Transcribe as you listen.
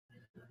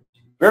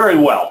Very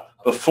well.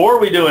 Before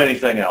we do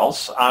anything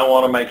else, I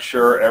want to make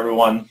sure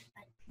everyone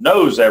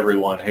knows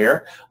everyone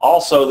here.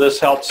 Also, this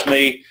helps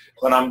me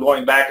when I'm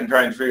going back and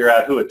trying to figure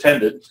out who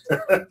attended.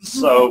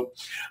 So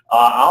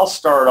I'll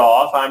start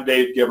off. I'm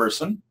Dave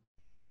Giberson.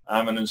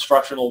 I'm an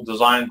instructional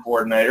design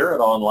coordinator at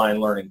Online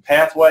Learning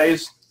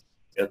Pathways,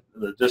 at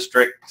the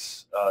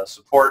district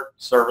support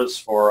service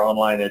for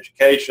online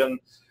education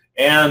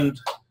and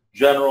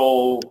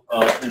general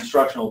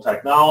instructional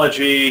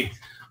technology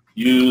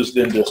used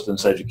in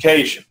distance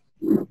education.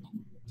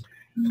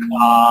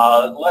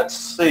 Let's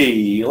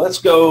see. Let's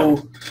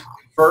go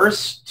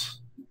first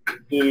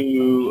to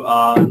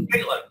Caitlin.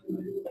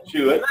 That's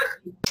you, isn't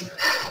it?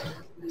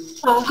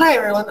 Hi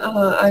everyone,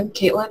 I'm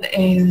Caitlin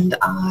and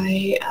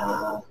I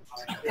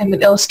am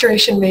an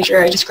illustration major.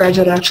 I just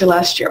graduated actually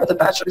last year with a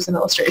bachelor's in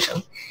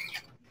illustration.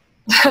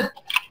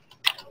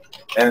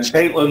 And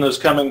Caitlin is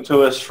coming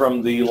to us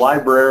from the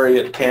library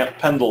at Camp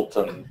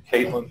Pendleton.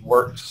 Caitlin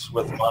works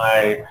with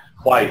my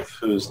wife,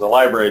 who's the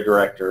library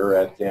director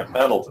at Camp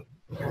Pendleton.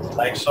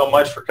 Thanks so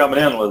much for coming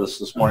in with us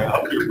this morning. I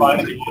hope you're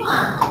finding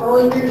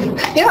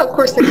it. Yeah, of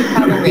course, thank you for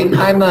having me.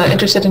 I'm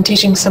interested in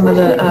teaching some of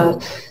the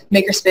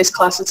Makerspace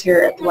classes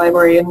here at the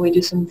library, and we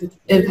do some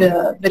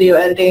video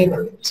editing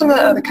and some of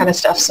the other kind of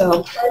stuff,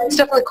 so it's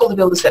definitely cool to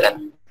be able to sit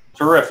in.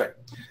 Terrific.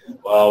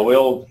 Well,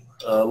 we'll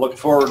look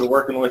forward to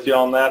working with you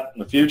on that in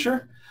the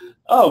future.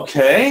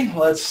 Okay,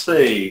 let's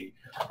see.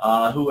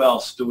 Who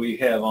else do we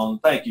have on?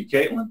 Thank you,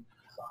 Caitlin.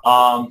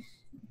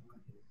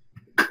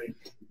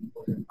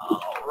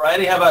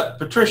 Alrighty, how about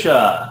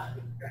Patricia?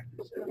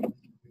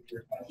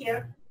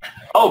 Here.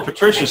 Oh,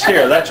 Patricia's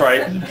here. That's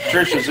right.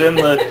 Patricia's in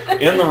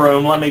the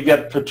room. Let me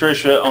get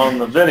Patricia on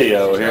the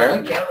video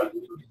here.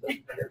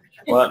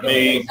 Let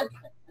me.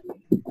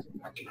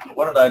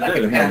 What did I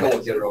do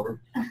here?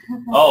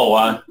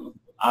 Oh,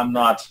 I'm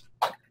not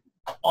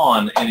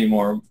on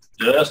anymore.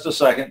 Just a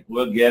second.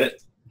 We'll get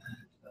it.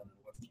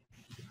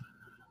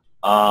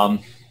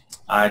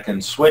 I can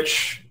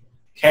switch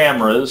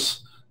cameras.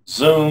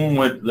 Zoom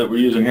that we're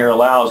using here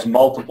allows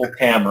multiple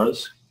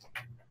cameras.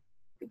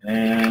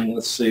 And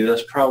let's see,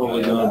 that's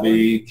probably going to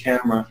be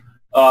camera.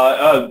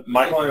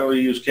 Michael, we'll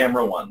use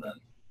camera 1 then.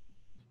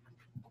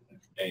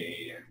 There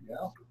you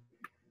go.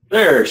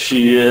 There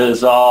she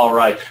is. All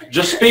right.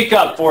 Just speak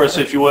up for us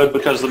if you would,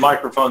 because the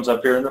microphone's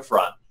up here in the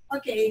front.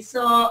 Okay,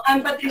 so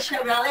I'm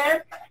Patricia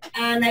Brother,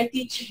 and I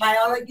teach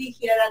biology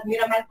here at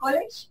Miramar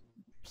College.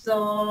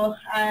 So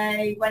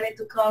I wanted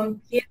to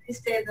come here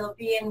instead of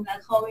being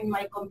at home in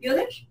my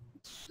computer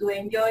to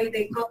enjoy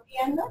the coffee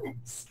and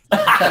donuts.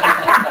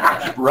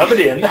 Rub it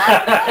in.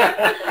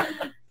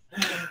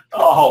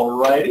 All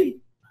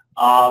righty.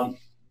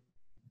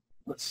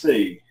 Let's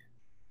see.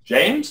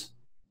 James?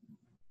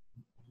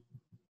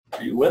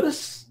 Are you with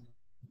us?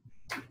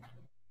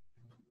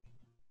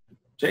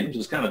 James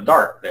is kind of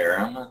dark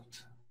there.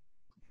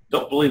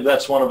 Don't believe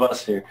that's one of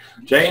us here.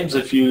 James,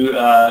 if you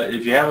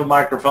have a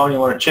microphone, you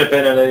want to chip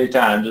in at any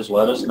time, just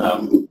let us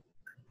know.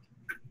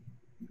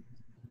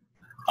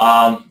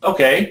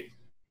 Okay.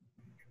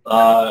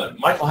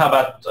 Michael, how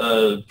about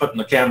putting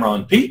the camera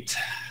on Pete?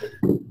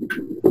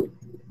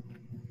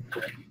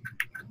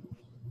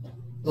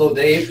 Hello,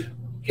 Dave,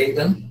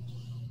 Caitlin,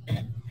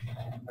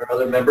 our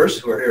other members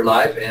who are here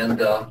live and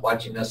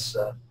watching us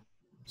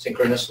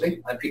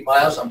synchronously. I'm Pete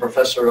Miles. I'm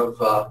professor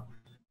of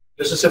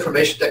business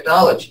information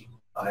technology.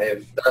 I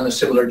have done a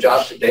similar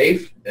job to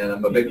Dave, and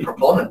I'm a big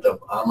proponent of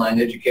online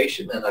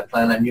education, and I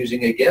plan on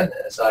using it again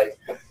as I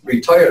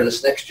retire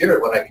this next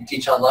year when I can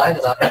teach online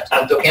and not have to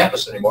come to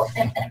campus anymore.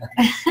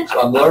 So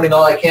I'm learning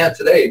all I can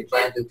today,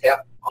 plan to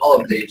tap all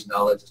of Dave's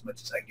knowledge as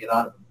much as I get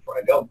out of him before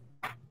I go.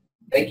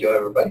 Thank you,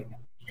 everybody.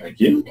 Thank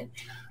you.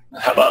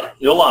 How about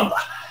Yolanda?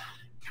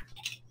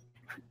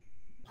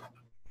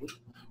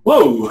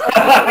 Whoa!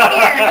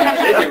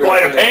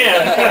 Quite a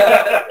pan.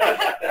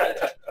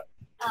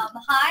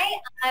 Hi,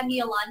 I'm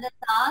Yolanda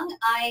Thong.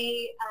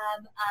 I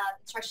am an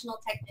instructional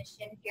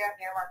technician here at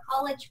Miramar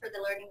College for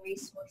the Learning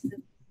Resources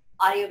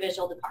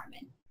Audiovisual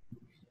Department.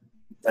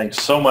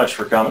 Thanks so much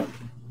for coming.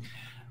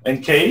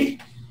 And Katie,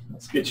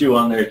 let's get you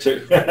on there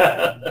too.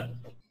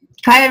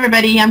 Hi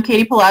everybody, I'm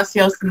Katie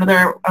Palacios,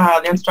 another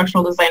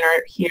instructional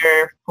designer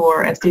here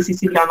for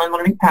SDCC Online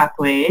Learning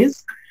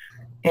Pathways.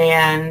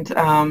 And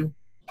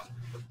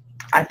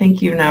I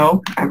think you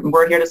know,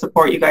 we're here to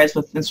support you guys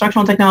with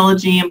instructional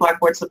technology and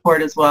Blackboard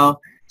support as well,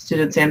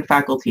 students and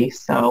faculty.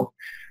 So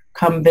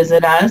come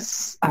visit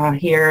us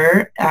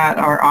here at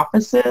our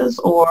offices,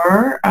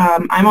 or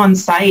I'm on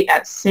site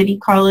at City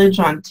College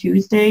on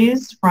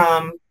Tuesdays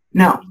from,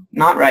 no,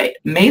 not right,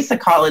 Mesa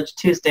College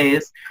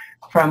Tuesdays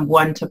from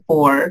 1 to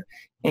 4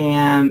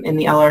 and in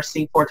the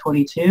LRC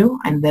 422,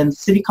 and then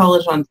City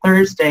College on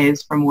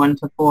Thursdays from 1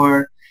 to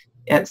 4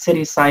 at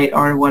City Site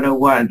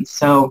R101.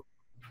 So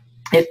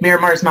if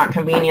Miramar is not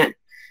convenient,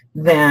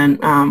 then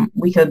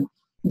we could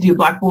do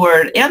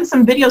Blackboard and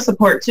some video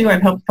support too.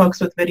 I've helped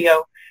folks with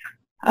video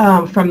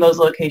from those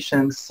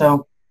locations.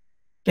 So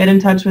get in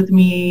touch with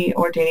me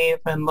or Dave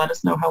and let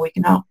us know how we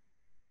can help.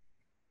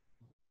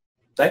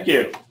 Thank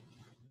you.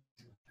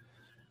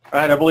 All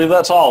right, I believe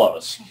that's all of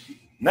us.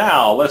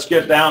 Now, let's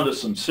get down to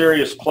some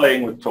serious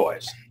playing with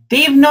toys.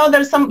 Dave, no,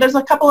 there's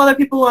a couple other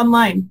people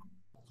online.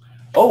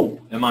 Oh,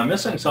 am I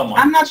missing someone?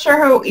 I'm not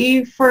sure who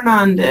Eve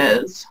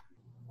Fernandez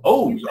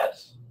Oh,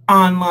 yes.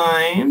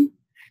 online.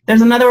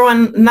 There's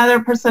another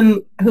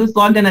person who's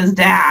logged in as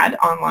Dad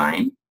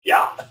online.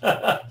 Yeah.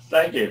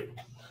 Thank you.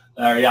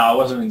 Yeah, I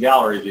wasn't in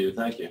gallery view.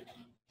 Thank you.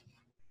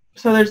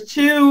 So there's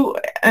two,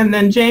 and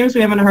then James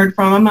we haven't heard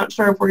from. I'm not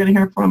sure if we're going to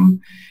hear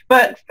from.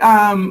 But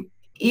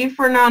Eve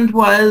Fernand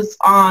was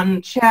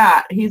on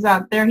chat. He's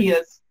out there. He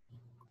is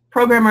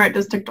programmer at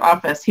district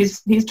office.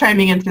 He's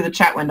chiming in through the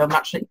chat window. I'm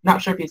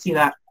not sure if you see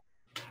that.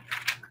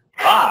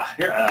 Ah,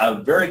 here,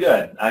 very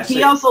good. I see.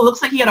 He also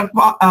looks like he had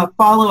a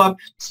follow-up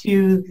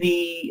to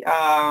the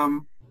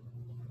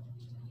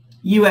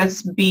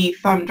USB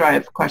thumb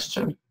drive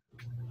question.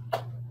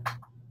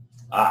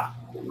 Ah,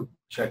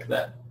 check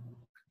that.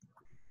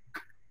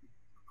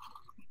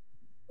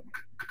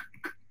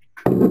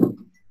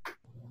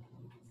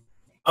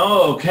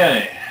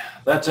 Okay,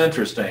 that's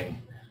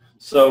interesting.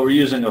 So we're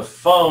using a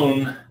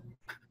phone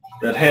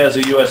that has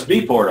a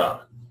USB port on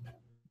it.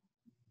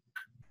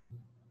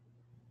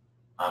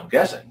 I'm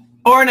guessing.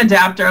 Or an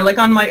adapter, like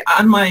on my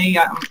on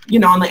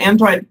the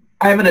Android,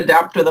 I have an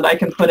adapter that I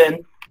can put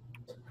in.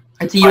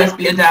 It's a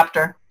USB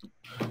adapter.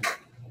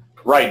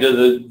 Right.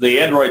 The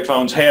Android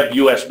phones have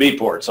USB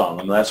ports on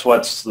them. That's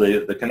what's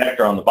the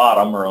connector on the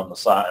bottom or on the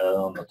side,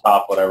 on the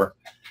top, whatever,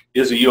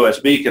 is a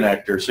USB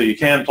connector. So you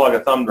can plug a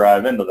thumb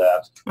drive into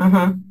that.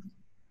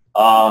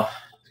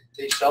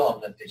 They sell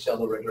them. They sell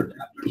the regular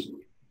adapters.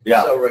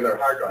 Yeah. They sell regular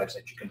hard drives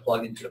that you can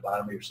plug into the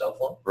bottom of your cell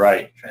phone.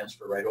 Right.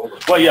 Transfer right over.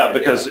 Well, yeah,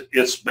 because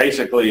it's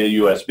basically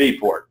a USB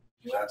port.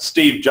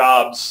 Steve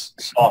Jobs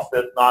saw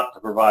fit not to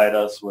provide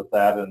us with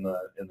that in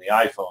the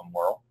iPhone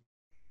world,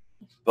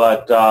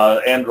 but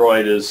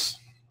Android is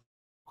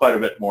quite a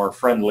bit more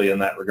friendly in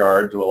that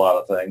regard to a lot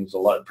of things,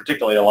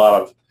 particularly a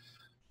lot of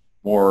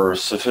more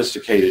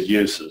sophisticated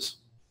uses.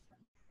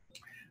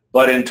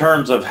 But in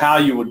terms of how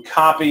you would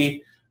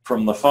copy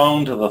from the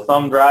phone to the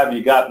thumb drive,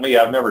 you got me.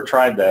 I've never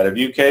tried that. Have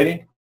you,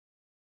 Katie?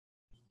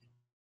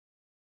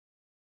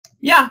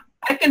 Yeah,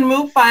 I can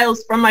move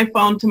files from my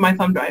phone to my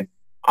thumb drive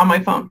on my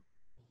phone.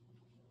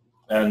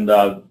 And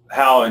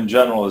how, in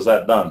general, is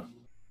that done?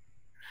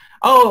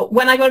 Oh,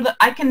 when I go to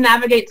I can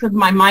navigate to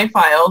my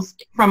files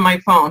from my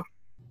phone.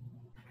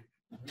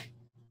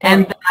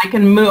 And then I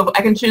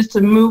can choose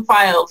to move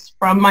files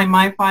from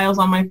my files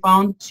on my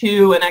phone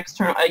to an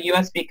external, a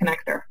USB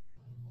connector.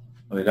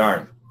 Oh,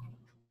 darn.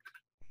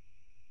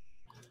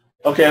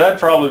 Okay, that'd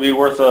probably be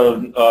worth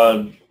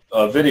a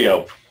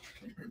video.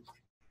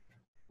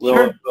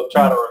 We'll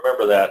try to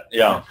remember that,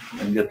 yeah,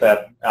 and get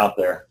that out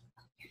there.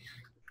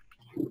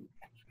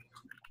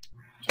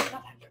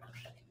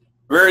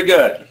 Very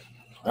good.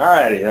 All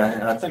righty,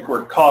 I think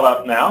we're caught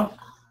up now.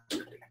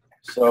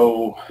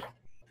 So,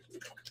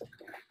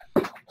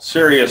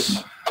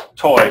 serious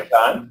toy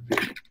time.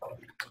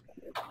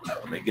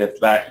 Let me get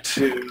back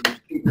to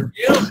speaker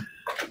view.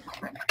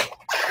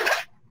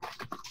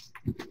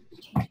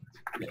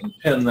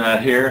 Pin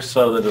that here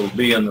so that it'll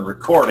be in the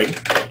recording.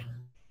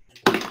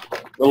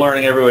 We're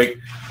learning every week.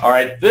 All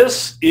right,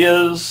 this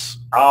is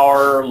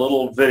our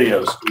little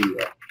video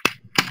studio.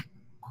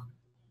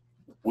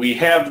 We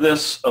have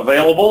this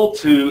available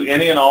to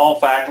any and all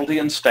faculty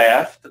and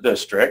staff at the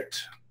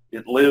district.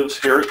 It lives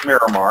here at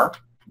Miramar.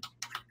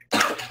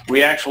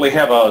 We actually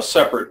have a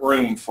separate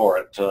room for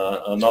it,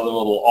 another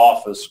little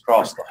office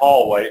across the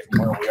hallway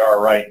from where we are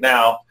right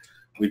now.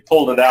 We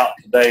pulled it out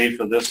today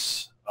for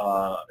this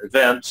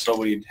event, so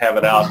we'd have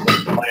it out in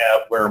the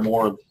lab where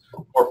more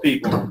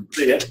people can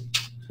see it.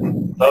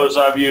 Those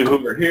of you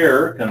who are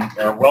here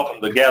are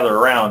welcome to gather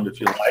around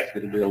if you like.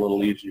 It'll be a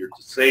little easier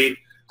to see.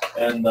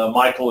 And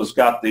Michael has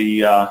got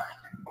the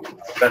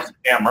best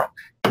camera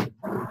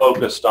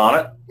focused on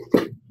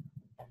it.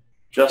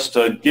 Just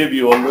to give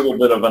you a little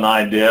bit of an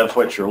idea of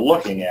what you're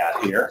looking at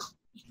here.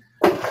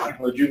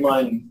 Would you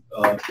mind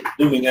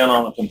zooming in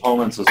on the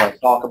components as I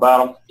talk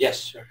about them? Yes,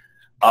 sir.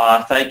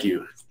 Thank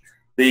you.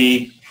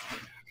 The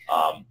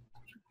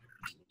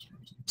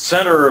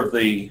center of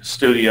the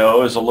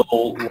studio is a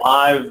little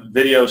live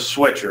video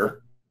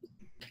switcher.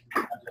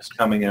 It's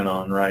coming in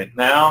on right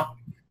now.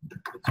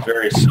 It's a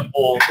very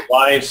simple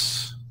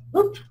device.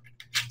 Whoop.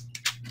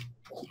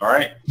 All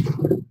right.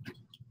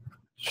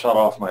 Shut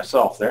off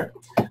myself there.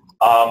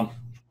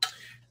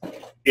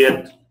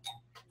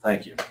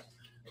 Thank you,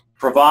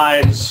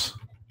 provides,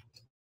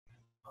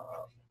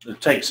 it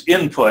takes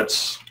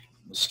inputs,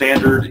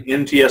 standard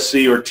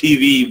NTSC or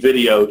TV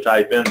video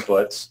type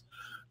inputs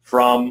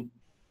from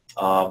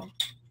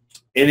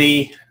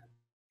anything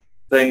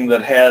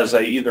that has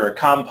either a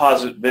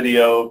composite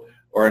video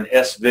or an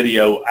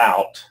S-video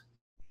out.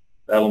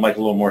 That'll make a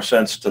little more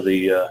sense to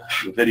the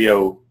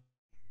video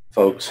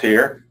folks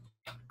here.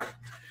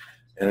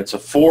 And it's a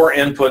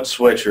 4-input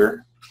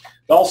switcher.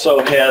 It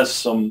also has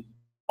some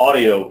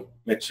audio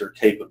mixer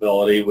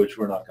capability, which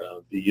we're not going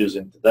to be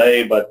using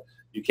today, but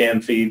you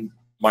can feed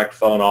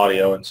microphone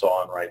audio and so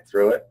on right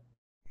through it.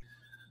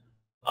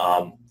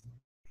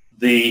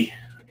 The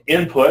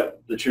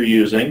input that you're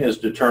using is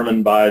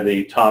determined by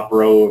the top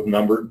row of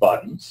numbered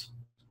buttons.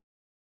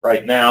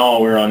 Right now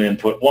we're on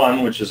input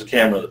 1, which is a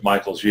camera that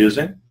Michael's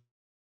using.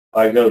 If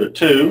I go to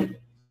 2,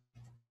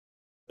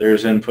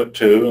 there's input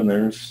 2, and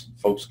there's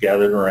folks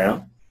gathered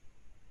around.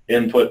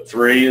 Input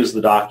 3 is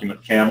the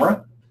document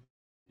camera.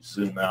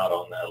 Zoom out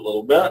on that a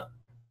little bit.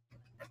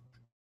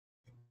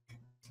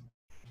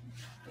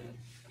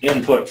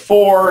 Input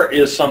 4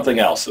 is something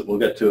else that we'll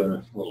get to in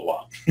a little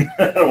while.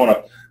 I don't want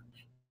to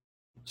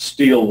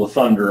steal the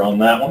thunder on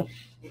that one.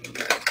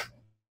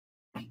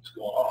 It's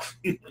going off.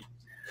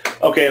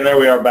 Okay, and there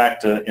we are back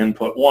to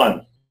input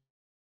 1.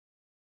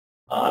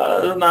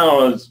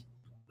 Now,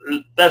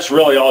 that's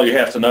really all you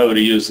have to know to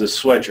use this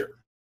switcher.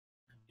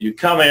 You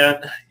come in,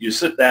 you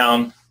sit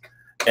down,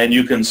 and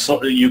you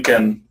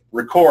can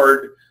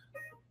record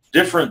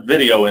different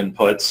video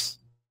inputs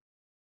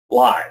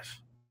live.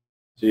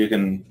 So you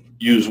can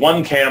use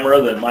one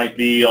camera that might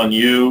be on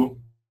you.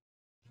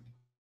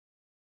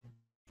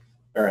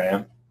 There I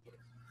am.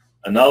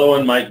 Another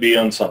one might be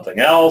on something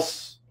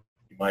else.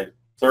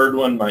 Third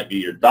one might be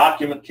your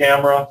document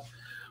camera,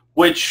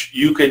 which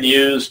you can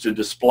use to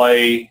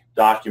display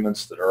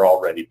documents that are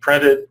already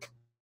printed,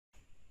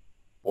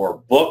 or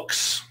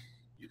books.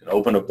 You can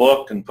open a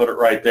book and put it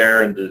right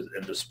there and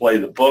display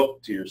the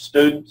book to your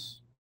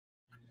students.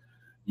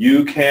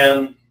 You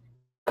can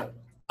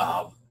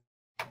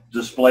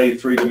display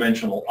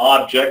three-dimensional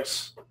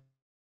objects.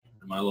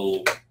 My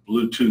little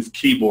Bluetooth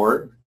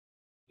keyboard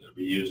I'm going to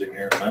be using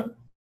here in a minute.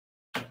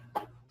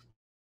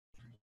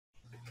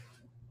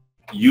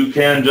 You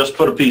can just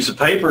put a piece of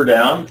paper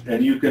down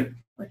and you can,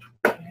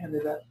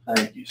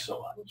 thank you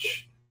so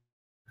much.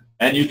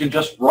 And you can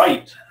just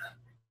write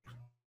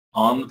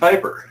on the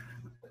paper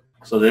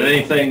so that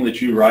anything that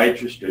you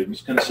write your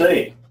students can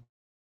see.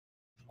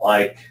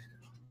 Like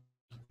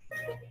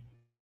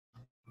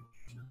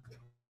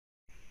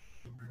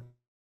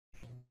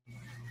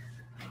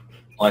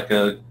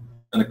an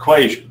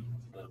equation,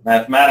 a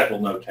mathematical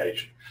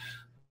notation.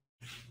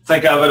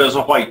 Think of it as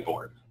a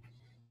whiteboard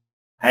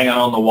hanging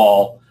on the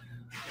wall.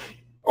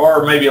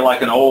 Or maybe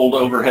like an old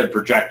overhead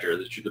projector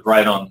that you could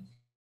write on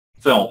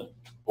film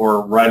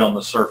or write on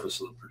the surface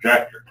of the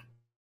projector.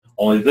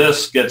 Only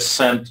this gets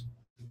sent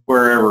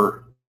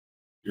wherever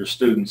your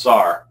students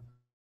are.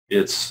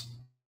 It's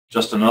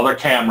just another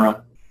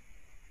camera,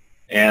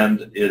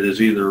 and it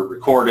is either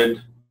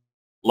recorded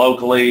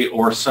locally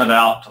or sent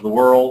out to the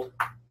world,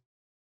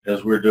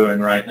 as we're doing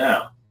right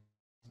now.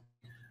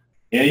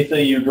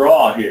 Anything you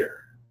draw here,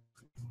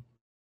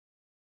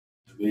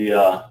 be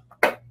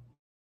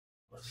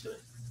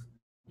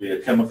a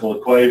chemical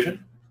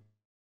equation.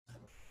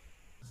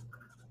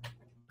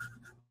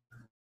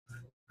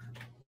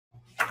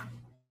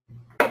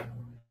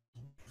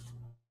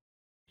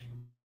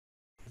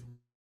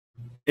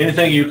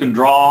 Anything you can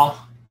draw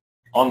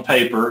on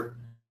paper,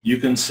 you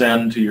can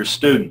send to your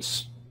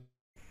students.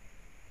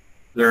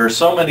 There are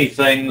so many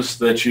things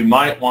that you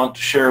might want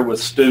to share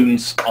with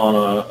students on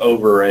a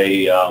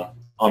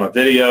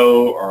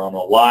video or on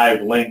a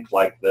live link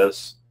like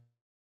this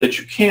that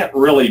you can't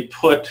really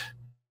put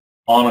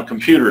on a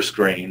computer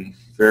screen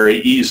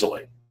very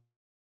easily.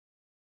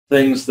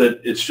 Things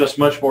that it's just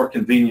much more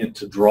convenient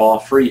to draw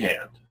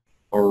freehand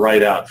or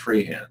write out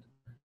freehand.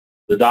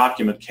 The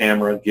document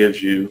camera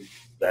gives you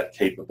that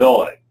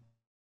capability.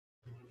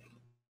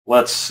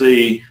 Let's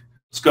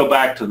go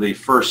back to the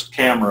first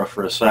camera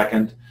for a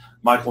second.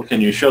 Michael, can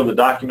you show the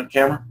document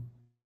camera?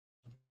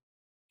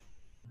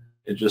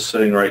 It's just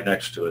sitting right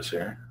next to us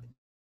here.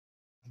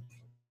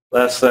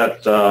 That's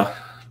that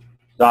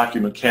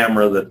document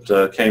camera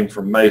that came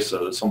from Mesa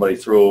that somebody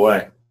threw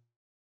away.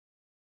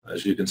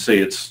 As you can see,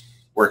 it's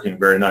working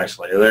very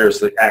nicely. There's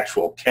the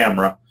actual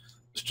camera.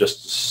 It's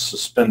just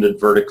suspended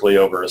vertically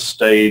over a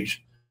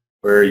stage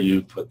where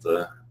you put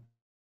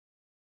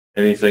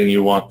anything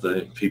you want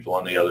the people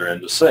on the other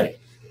end to see.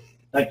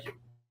 Thank you.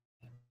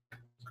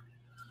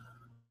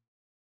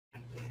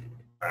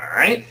 All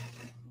right.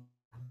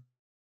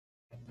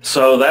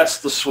 So that's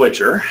the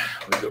switcher.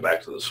 Let me go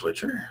back to the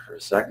switcher for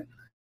a second.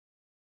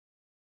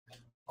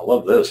 I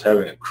love this,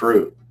 having a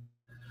crew.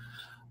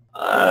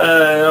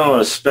 I don't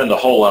want to spend a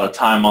whole lot of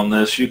time on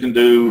this. You can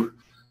do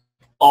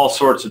all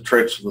sorts of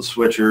tricks with the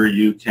switcher.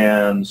 You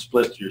can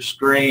split your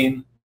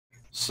screen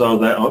so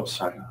that, oops,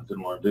 I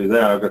didn't want to do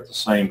that. I've got the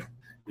same.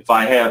 If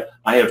I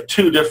have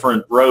two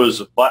different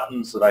rows of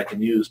buttons that I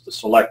can use to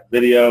select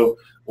video.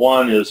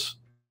 One is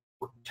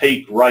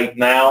take right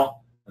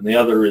now, and the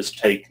other is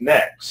take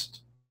next.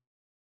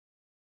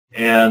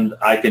 And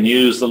I can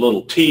use the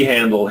little T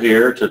handle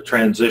here to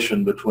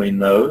transition between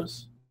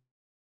those.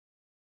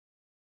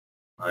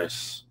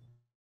 Nice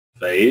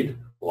fade,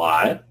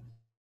 live.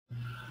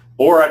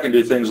 Or I can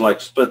do things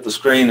like split the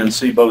screen and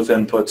see both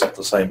inputs at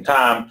the same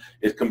time.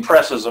 It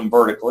compresses them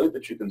vertically,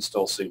 but you can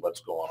still see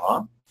what's going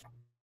on.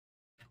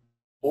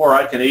 Or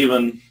I can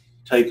even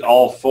take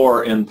all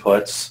four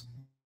inputs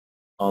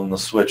on the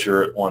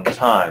switcher at one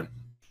time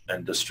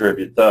and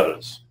distribute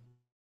those.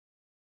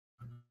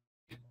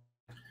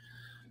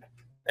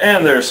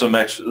 And there's some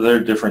extra, there are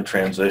different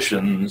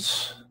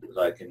transitions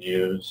that I can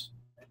use,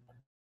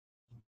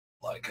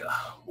 like a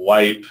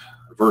wipe,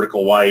 a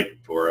vertical wipe,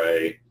 or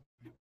a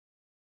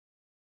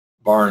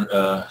barn,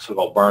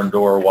 so-called barn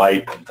door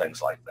wipe, and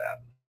things like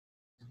that.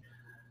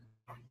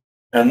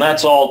 And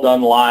that's all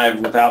done live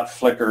without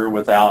flicker,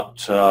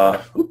 without,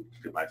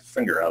 get my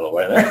finger out of the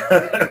way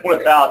there,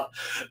 without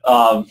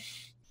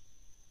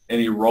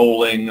any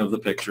rolling of the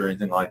picture or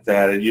anything like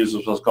that. It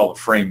uses what's called a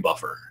frame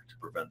buffer to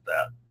prevent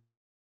that.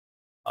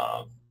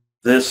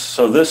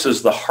 So this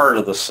is the heart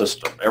of the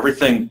system.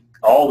 Everything,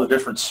 all the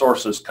different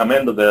sources come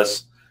into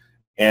this,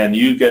 and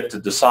you get to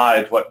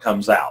decide what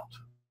comes out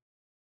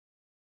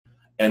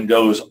and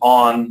goes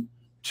on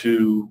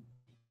to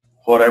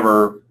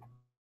wherever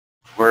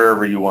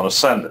you want to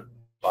send it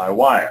by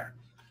wire.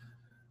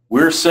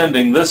 We're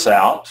sending this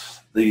out,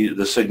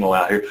 the signal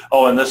out here.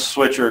 Oh, and this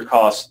switcher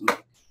costs,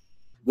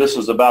 this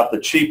is about the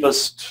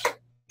cheapest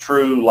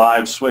true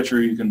live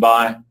switcher you can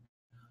buy.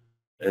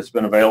 It's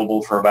been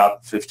available for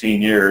about 15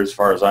 years, as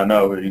far as I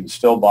know, but you can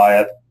still buy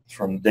it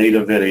from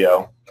Data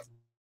Video,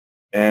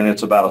 and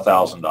it's about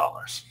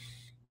 $1,000.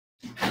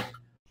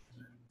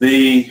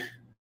 The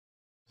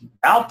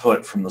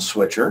output from the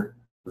switcher,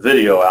 the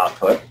video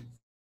output,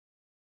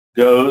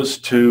 goes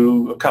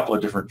to a couple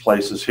of different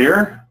places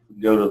here.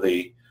 Go to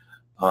the,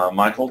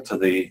 Michael, to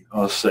the,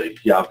 let's see,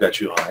 yeah, I've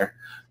got you on there.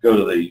 Go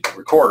to the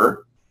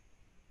recorder.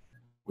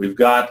 We've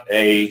got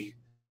a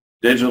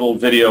digital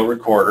video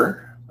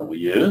recorder that we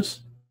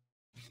use.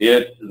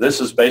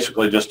 This is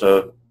basically just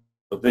a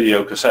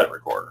video cassette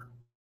recorder,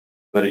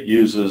 but it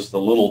uses the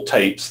little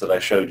tapes that I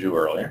showed you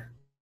earlier.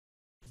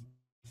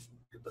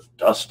 Get the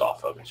dust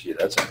off of it. Gee,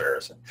 that's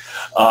embarrassing.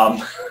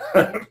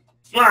 Should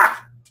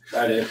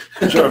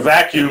have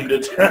vacuumed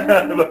it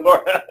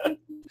before,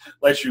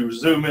 unless you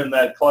zoom in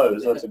that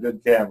close. That's a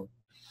good camera.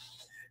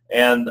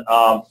 And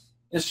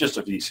it's just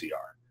a VCR.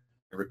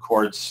 It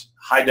records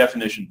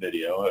high-definition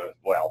video.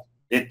 Well,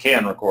 it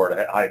can record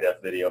a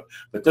high-def video,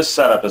 but this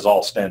setup is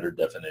all standard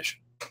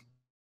definition.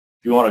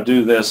 If you want to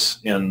do this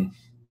in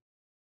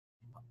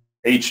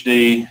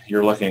HD,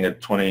 you're looking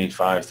at $25,000,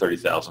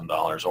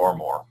 $30,000 or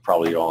more.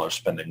 Probably you all are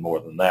spending more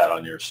than that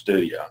on your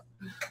studio.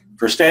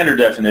 For standard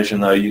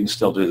definition, though, you can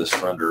still do this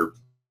for under,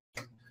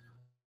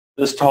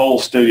 this whole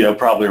studio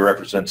probably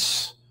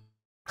represents,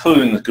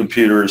 including the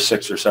computers,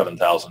 $6,000 or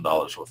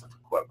 $7,000 worth of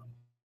equipment.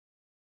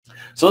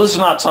 So this is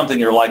not something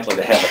you're likely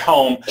to have at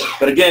home,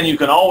 but again, you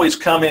can always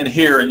come in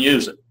here and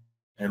use it,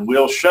 and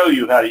we'll show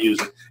you how to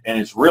use it, and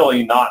it's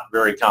really not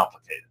very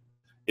complicated.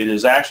 It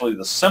is actually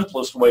the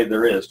simplest way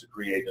there is to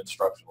create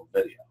instructional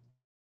video,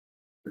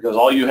 because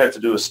all you have to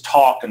do is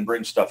talk and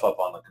bring stuff up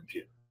on the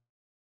computer.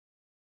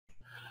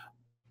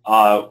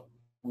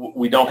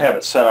 We don't have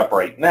it set up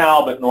right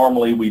now, but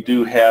normally we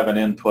do have an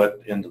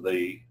input into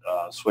the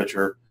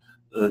switcher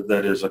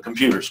that is a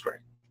computer screen.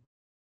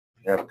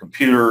 You have a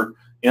computer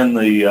in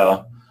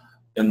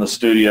the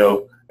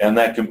studio, and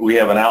that we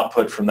have an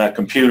output from that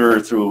computer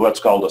through what's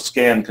called a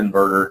scan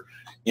converter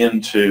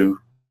into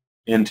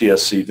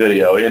NTSC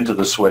video into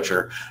the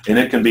switcher, and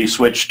it can be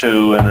switched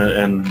to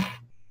and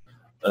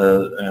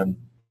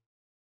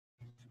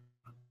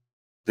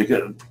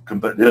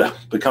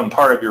become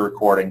part of your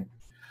recording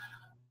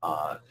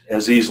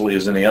as easily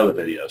as any other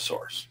video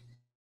source.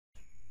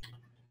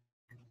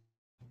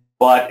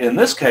 But in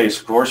this case,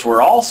 of course,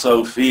 we're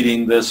also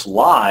feeding this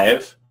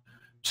live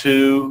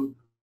to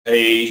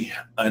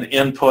an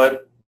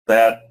input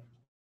that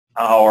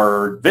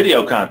our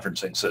video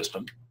conferencing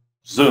system,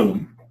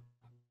 Zoom,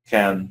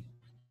 can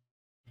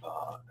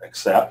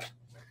accept.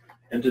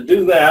 And to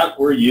do that,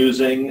 we're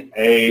using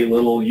a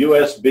little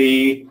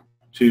USB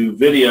to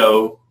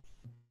video,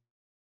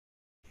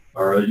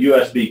 or a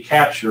USB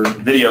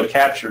video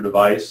capture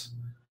device.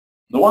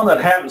 The one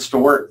that happens to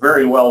work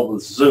very well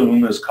with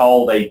Zoom is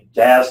called a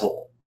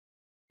Dazzle,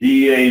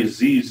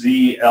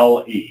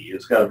 D-A-Z-Z-L-E.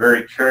 It's got a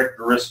very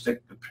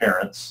characteristic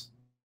appearance.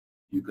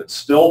 You can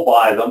still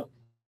buy them.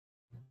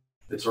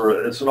 It's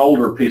an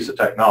older piece of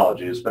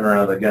technology. It's been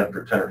around, again,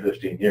 for 10 or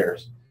 15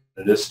 years.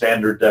 It is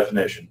standard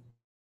definition.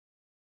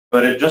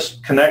 But it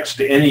just connects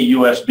to any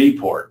USB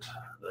port,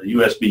 a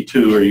USB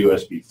 2 or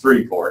USB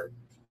 3 port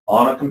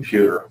on a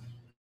computer.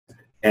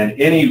 And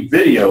any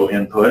video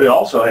input, it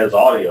also has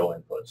audio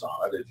inputs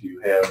on it. If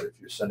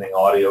you're sending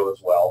audio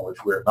as well,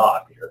 which we're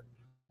not here,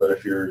 but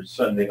if you're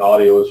sending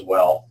audio as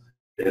well,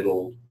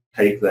 it'll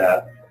take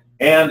that,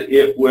 and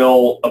it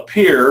will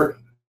appear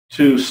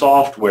to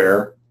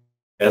software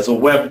as a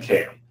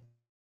webcam,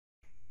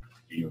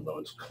 even though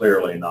it's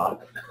clearly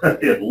not.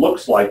 It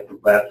looks like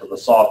that to the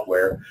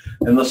software,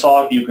 and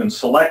you can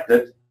select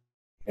it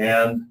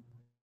and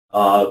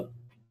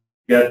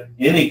get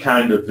any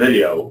kind of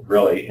video,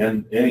 really,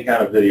 and any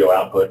kind of video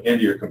output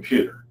into your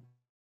computer.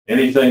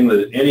 Any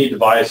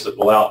device that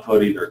will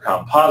output either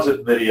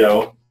composite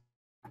video.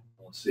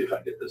 Let's see if I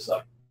can get this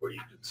up where you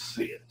can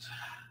see it.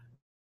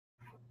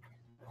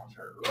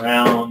 Turn it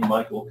around.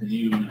 Michael, can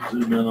you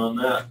zoom in on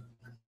that?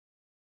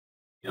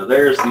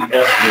 There's the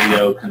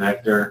S-video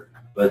connector,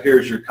 but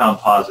here's your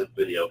composite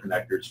video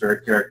connector. It's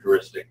very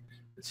characteristic.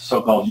 It's a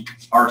so-called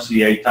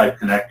RCA type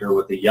connector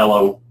with a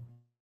yellow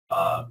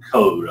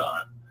code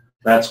on it.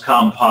 That's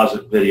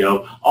composite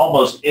video.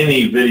 Almost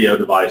any video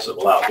device that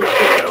will output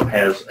video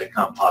has a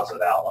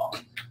composite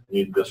outlet.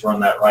 You can just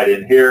run that right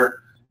in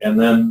here and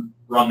then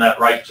run that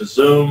right to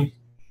Zoom,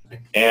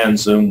 and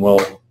Zoom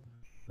will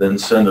then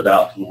send it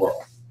out to the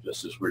world,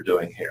 just as we're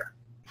doing here.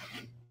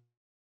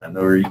 And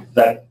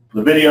the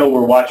video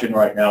we're watching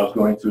right now is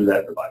going through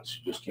that device.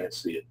 You just can't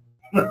see it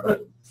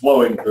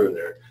flowing through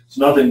there. It's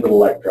nothing but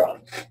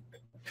electrons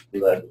through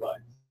that device.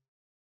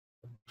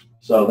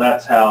 So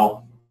that's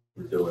how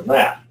we're doing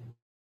that.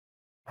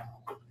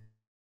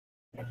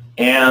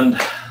 And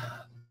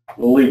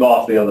we'll leave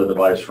off the other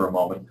device for a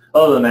moment.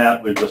 Other than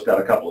that, we've just got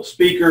a couple of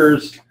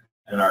speakers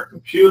and our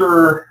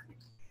computer.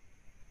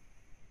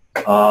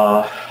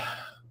 So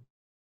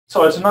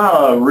it's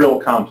not a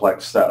real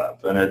complex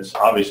setup, and it's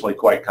obviously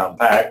quite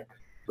compact.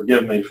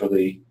 Forgive me for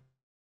the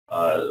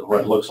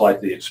what looks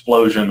like the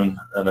explosion,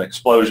 an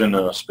explosion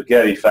in a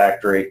spaghetti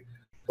factory.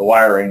 The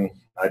wiring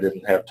I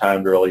didn't have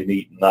time to really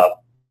neaten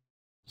up.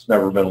 It's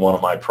never been one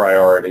of my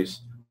priorities.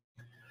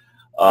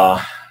 So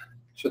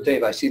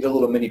Dave, I see the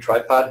little mini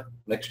tripod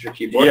next to your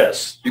keyboard.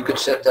 Yes. You could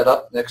set that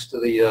up next to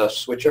the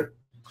switcher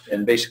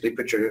and basically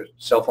put your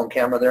cell phone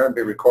camera there and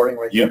be recording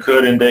right there. You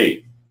could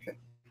indeed. Okay.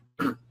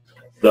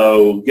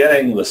 Though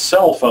getting the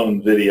cell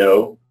phone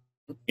video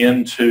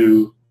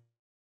into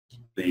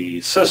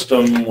the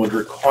system would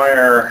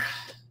require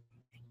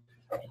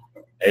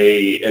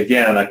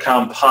again, a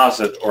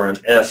composite or an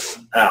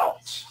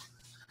S-out.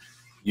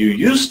 You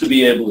used to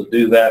be able to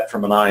do that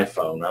from an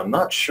iPhone. I'm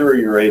not sure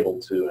you're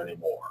able to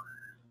anymore.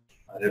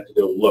 I'd have to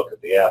go look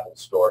at the Apple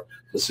Store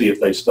to see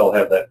if they still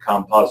have that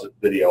composite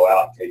video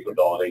out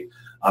capability.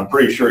 I'm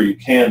pretty sure you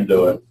can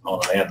do it on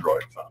an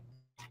Android phone.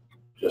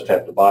 Just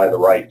have to buy the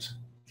right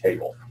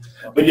cable.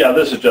 But yeah,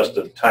 this is just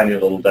a tiny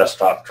little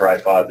desktop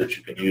tripod that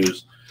you can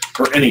use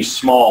for any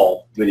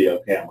small video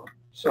camera.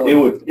 So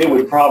it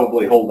would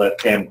probably hold that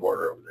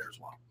camcorder over there as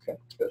well. Okay,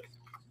 good.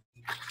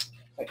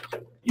 Thank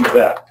you. You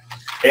bet.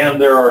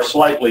 And there are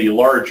slightly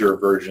larger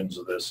versions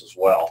of this as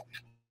well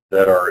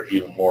that are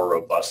even more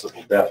robust, that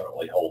will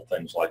definitely hold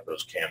things like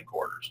those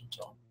camcorders and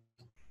so on.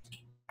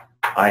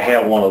 I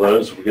have one of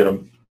those. If we get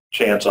a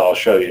chance, I'll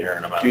show you here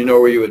in a minute. Do you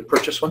know where you would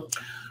purchase one?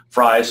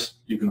 Fry's.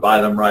 You can buy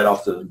them right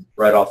off the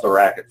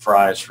rack at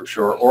Fry's for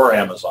sure, or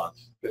Amazon.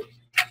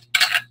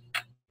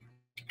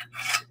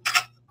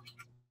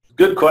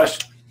 Good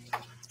question.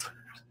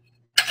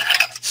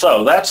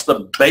 So that's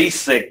the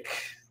basic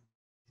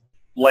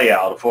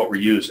layout of what we're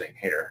using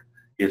here.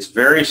 It's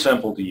very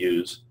simple to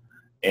use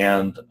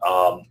and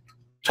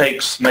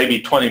takes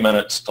maybe 20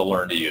 minutes to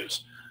learn to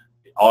use.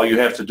 All you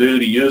have to do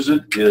to use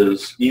it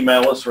is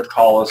email us or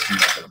call us and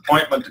make an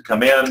appointment to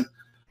come in.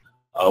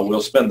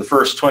 We'll spend the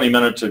first 20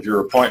 minutes of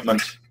your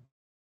appointment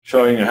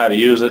showing you how to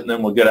use it, and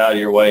then we'll get out of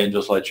your way and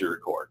just let you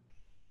record.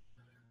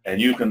 And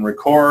you can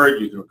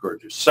record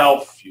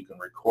yourself, you can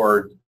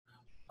record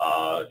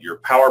your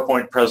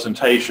PowerPoint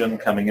presentation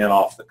coming in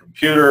off the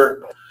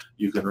computer,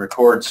 you can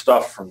record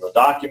stuff from the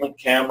document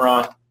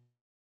camera,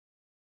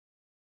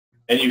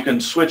 and you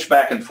can switch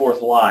back and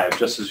forth live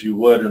just as you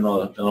would in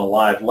a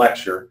live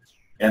lecture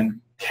and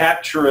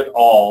capture it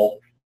all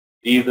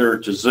either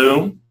to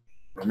Zoom,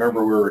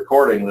 remember we're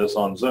recording this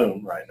on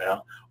Zoom right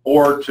now,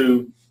 or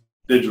to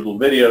digital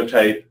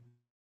videotape,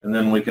 and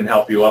then we can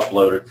help you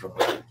upload it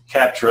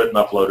capture it and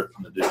upload it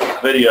from the digital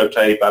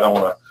videotape. I don't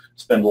want to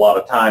spend a lot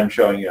of time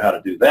showing you how to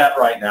do that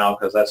right now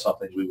because that's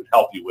something we would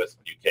help you with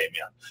when you came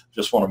in.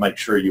 Just want to make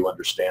sure you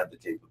understand the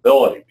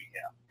capability we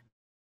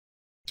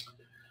have.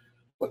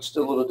 What's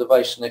the little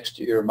device next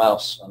to your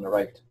mouse on the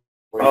right?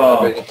 Where you have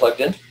everything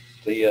plugged in?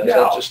 Is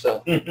that just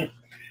a...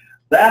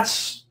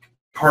 That's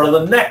part of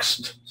the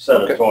next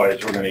set of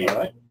toys we're going to use.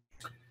 Right.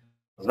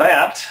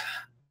 That,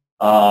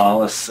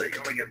 let's see,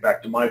 let me get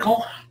back to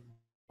Michael.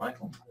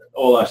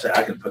 Oh, I say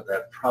I can put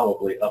that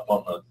probably up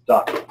on the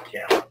document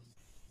camera.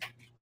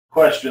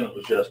 Question that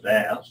was just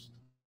asked.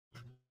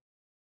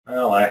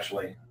 Well,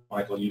 actually,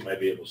 Michael, you may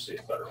be able to see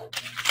it better.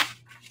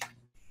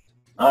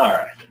 All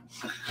right.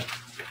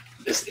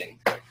 This thing.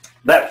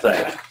 That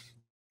thing.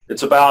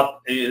 It's a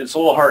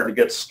little hard to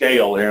get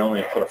scale here. Let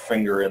me put a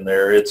finger in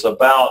there. It's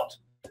about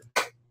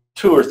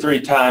 2 or 3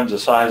 times the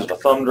size of a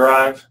thumb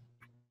drive.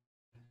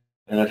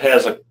 And it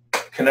has a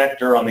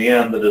connector on the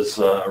end that is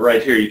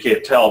right here. You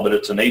can't tell, but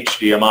it's an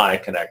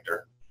HDMI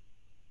connector.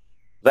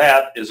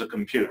 That is a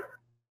computer.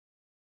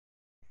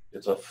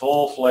 It's a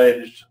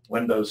full-fledged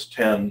Windows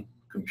 10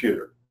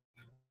 computer.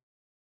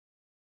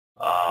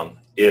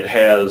 It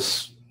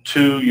has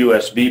 2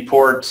 USB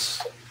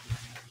ports.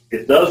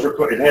 It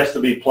has to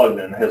be plugged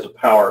in. It has a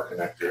power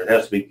connector. It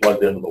has to be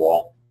plugged into the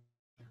wall.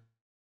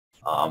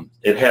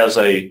 It has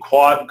a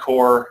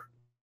quad-core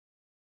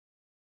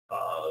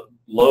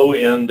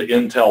low-end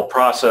Intel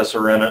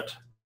processor in it.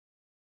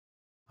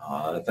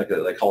 I think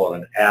they call it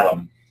an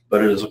Atom,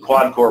 but it is a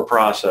quad-core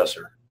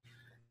processor.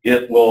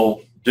 It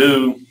will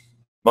do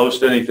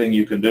most anything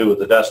you can do with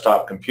a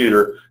desktop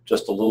computer,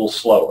 just a little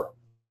slower.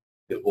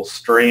 It will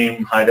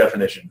stream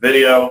high-definition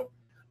video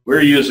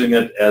We're using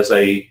it as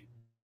a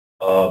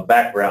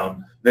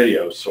background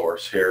video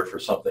source here for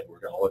something we're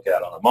going to look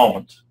at in a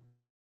moment.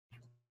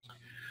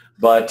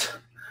 But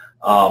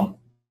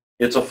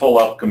it's a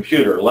full-up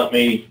computer. Let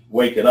me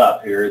wake it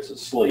up here. It's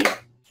asleep.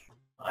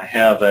 I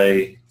have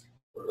a,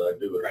 what did I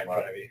do with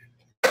it?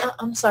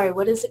 I'm sorry,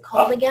 what is it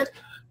called again?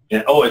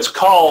 Oh, it's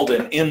called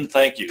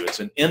thank you. It's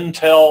an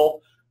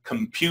Intel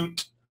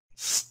Compute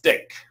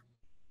Stick.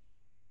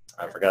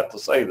 I forgot to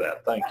say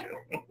that. Thank you.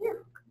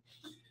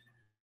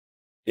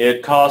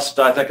 It cost,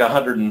 I think,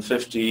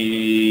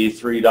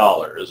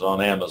 $153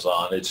 on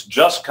Amazon. It's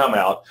just come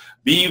out.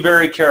 Be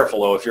very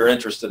careful, though, if you're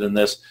interested in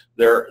this.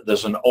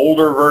 There's an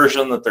older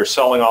version that they're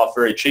selling off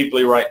very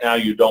cheaply right now.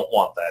 You don't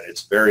want that.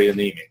 It's very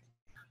anemic.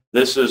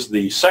 This is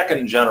the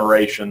second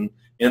generation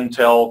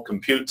Intel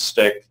Compute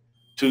Stick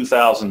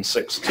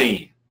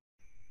 2016.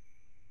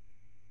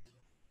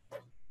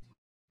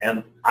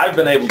 And I've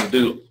been able to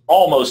do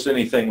almost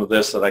anything with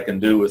this that I can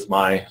do with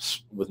my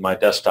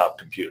desktop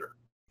computer.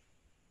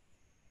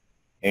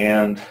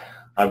 And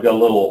I've got a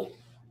little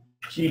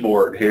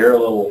keyboard here, a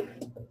little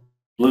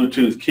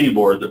Bluetooth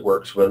keyboard that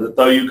works with it,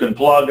 though you can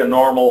plug a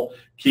normal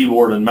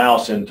keyboard and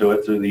mouse into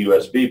it through the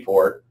USB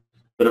port,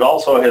 but it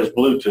also has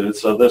Bluetooth,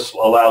 so this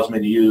allows me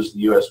to use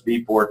the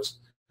USB ports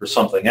for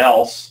something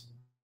else.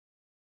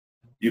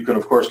 You can,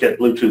 of course, get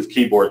Bluetooth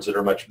keyboards that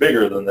are much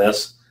bigger than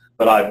this,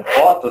 but I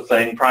bought the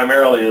thing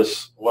primarily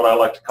as what I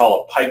like to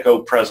call a Pico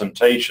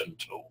presentation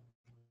tool.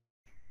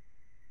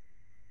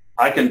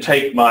 I can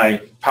take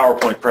my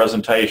PowerPoint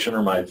presentation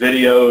or my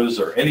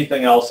videos or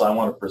anything else I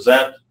want to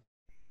present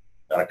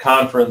at a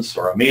conference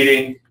or a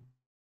meeting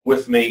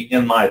with me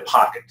in my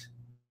pocket.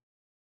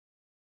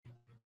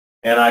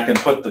 And I can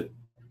put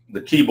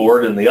the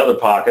keyboard in the other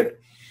pocket,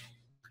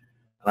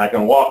 and I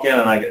can walk in,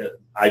 and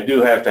I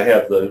do have to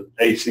have the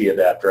AC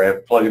adapter. I have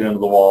to plug it into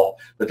the wall,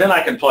 but then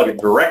I can plug it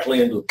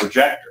directly into the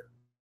projector.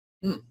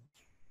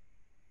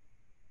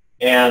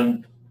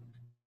 And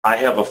I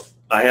have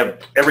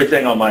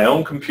everything on my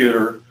own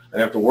computer. I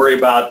have to worry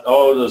about,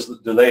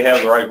 do they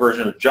have the right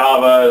version of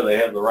Java? Do they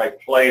have the right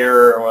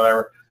player or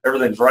whatever?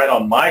 Everything's right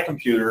on my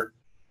computer,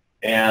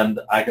 and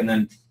I can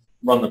then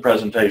run the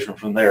presentation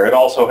from there. It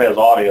also has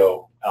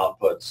audio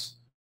outputs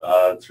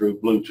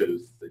through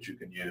Bluetooth that you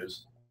can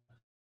use.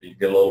 You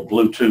get a little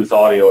Bluetooth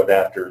audio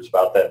adapter. It's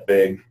about that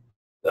big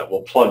that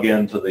will plug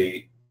into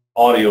the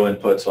audio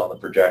inputs on the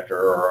projector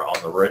or on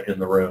in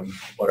the room,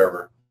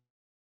 whatever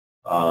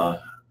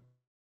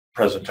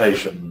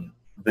presentation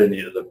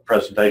venue the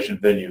presentation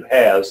venue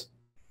has.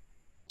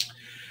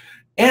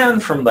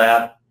 And from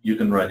that, you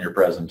can run your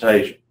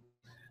presentation.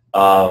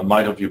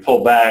 Michael, if you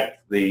pull back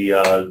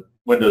the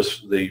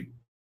the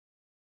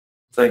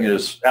thing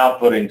is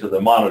outputting to the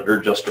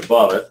monitor just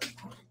above it.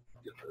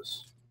 Get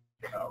this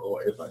out of the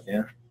way if I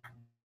can.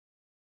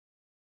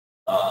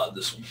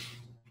 This one.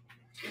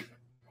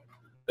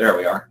 There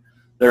we are.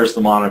 There's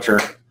the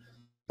monitor.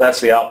 That's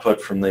the output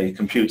from the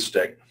compute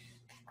stick.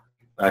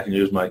 I can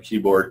use my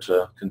keyboard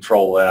to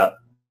control that.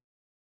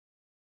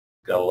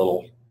 Got a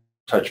little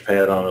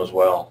touchpad on as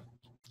well.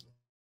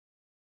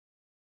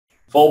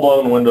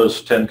 Full-blown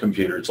Windows 10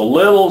 computer. It's a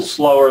little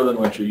slower than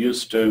what you're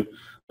used to,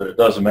 but it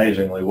does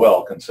amazingly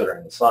well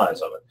considering the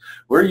size of it.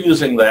 We're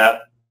using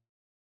that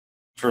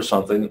for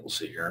something that we'll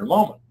see here in a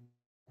moment.